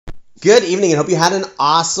Good evening and hope you had an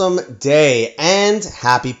awesome day and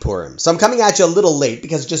happy Purim. So I'm coming at you a little late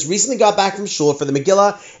because I just recently got back from shul for the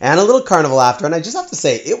Megillah and a little carnival after, and I just have to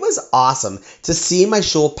say it was awesome to see my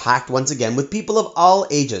shul packed once again with people of all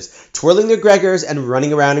ages, twirling their Gregors and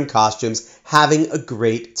running around in costumes, having a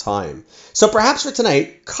great time. So perhaps for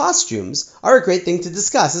tonight, costumes are a great thing to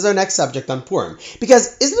discuss as our next subject on Purim,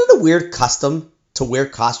 because isn't it a weird custom to wear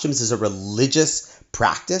costumes as a religious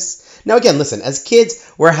practice? Now again, listen, as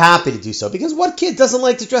kids, we're happy to do so because what kid doesn't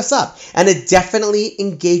like to dress up? And it definitely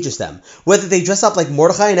engages them. Whether they dress up like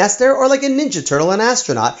Mordechai and Esther or like a Ninja Turtle and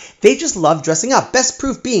astronaut, they just love dressing up. Best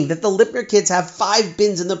proof being that the Lipner kids have 5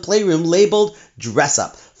 bins in the playroom labeled dress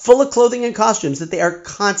up, full of clothing and costumes that they are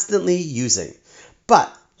constantly using.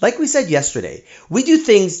 But like we said yesterday, we do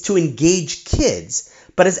things to engage kids,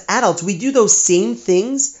 but as adults, we do those same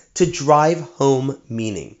things to drive home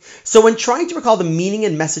meaning. So when trying to recall the meaning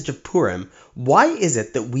and message of Purim, why is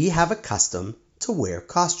it that we have a custom to wear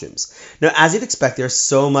costumes? Now, as you'd expect, there's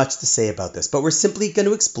so much to say about this, but we're simply going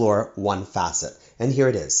to explore one facet, and here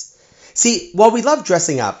it is. See, while we love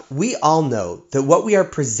dressing up, we all know that what we are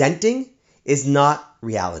presenting is not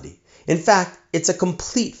reality. In fact, it's a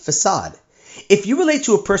complete facade. If you relate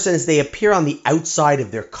to a person as they appear on the outside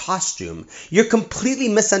of their costume, you're completely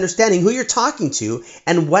misunderstanding who you're talking to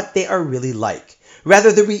and what they are really like.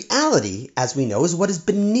 Rather, the reality, as we know, is what is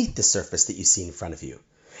beneath the surface that you see in front of you.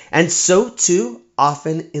 And so too,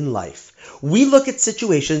 often in life. We look at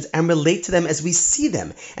situations and relate to them as we see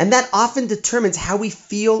them, and that often determines how we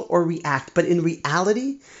feel or react. But in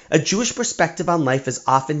reality, a Jewish perspective on life is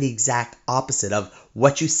often the exact opposite of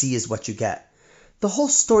what you see is what you get. The whole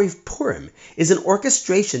story of Purim is an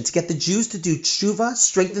orchestration to get the Jews to do tshuva,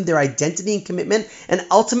 strengthen their identity and commitment, and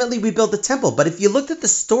ultimately rebuild the temple. But if you looked at the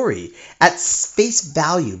story at face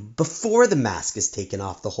value before the mask is taken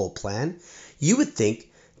off the whole plan, you would think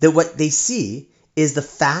that what they see is the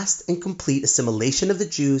fast and complete assimilation of the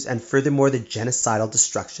Jews and furthermore the genocidal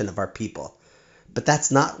destruction of our people. But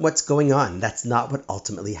that's not what's going on. That's not what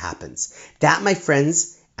ultimately happens. That, my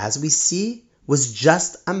friends, as we see, was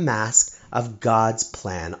just a mask of God's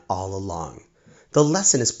plan all along. The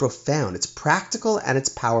lesson is profound, it's practical, and it's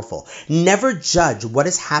powerful. Never judge what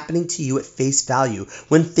is happening to you at face value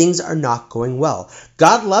when things are not going well.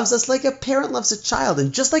 God loves us like a parent loves a child,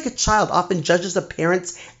 and just like a child often judges a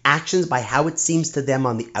parent's actions by how it seems to them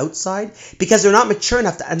on the outside, because they're not mature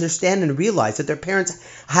enough to understand and realize that their parents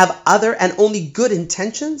have other and only good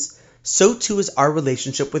intentions, so too is our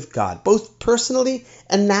relationship with God, both personally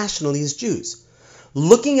and nationally as Jews.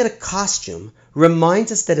 Looking at a costume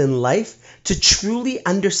reminds us that in life, to truly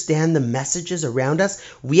understand the messages around us,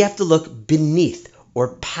 we have to look beneath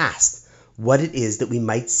or past what it is that we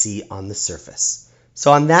might see on the surface.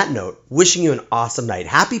 So on that note, wishing you an awesome night.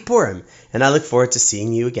 Happy Purim, and I look forward to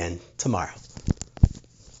seeing you again tomorrow.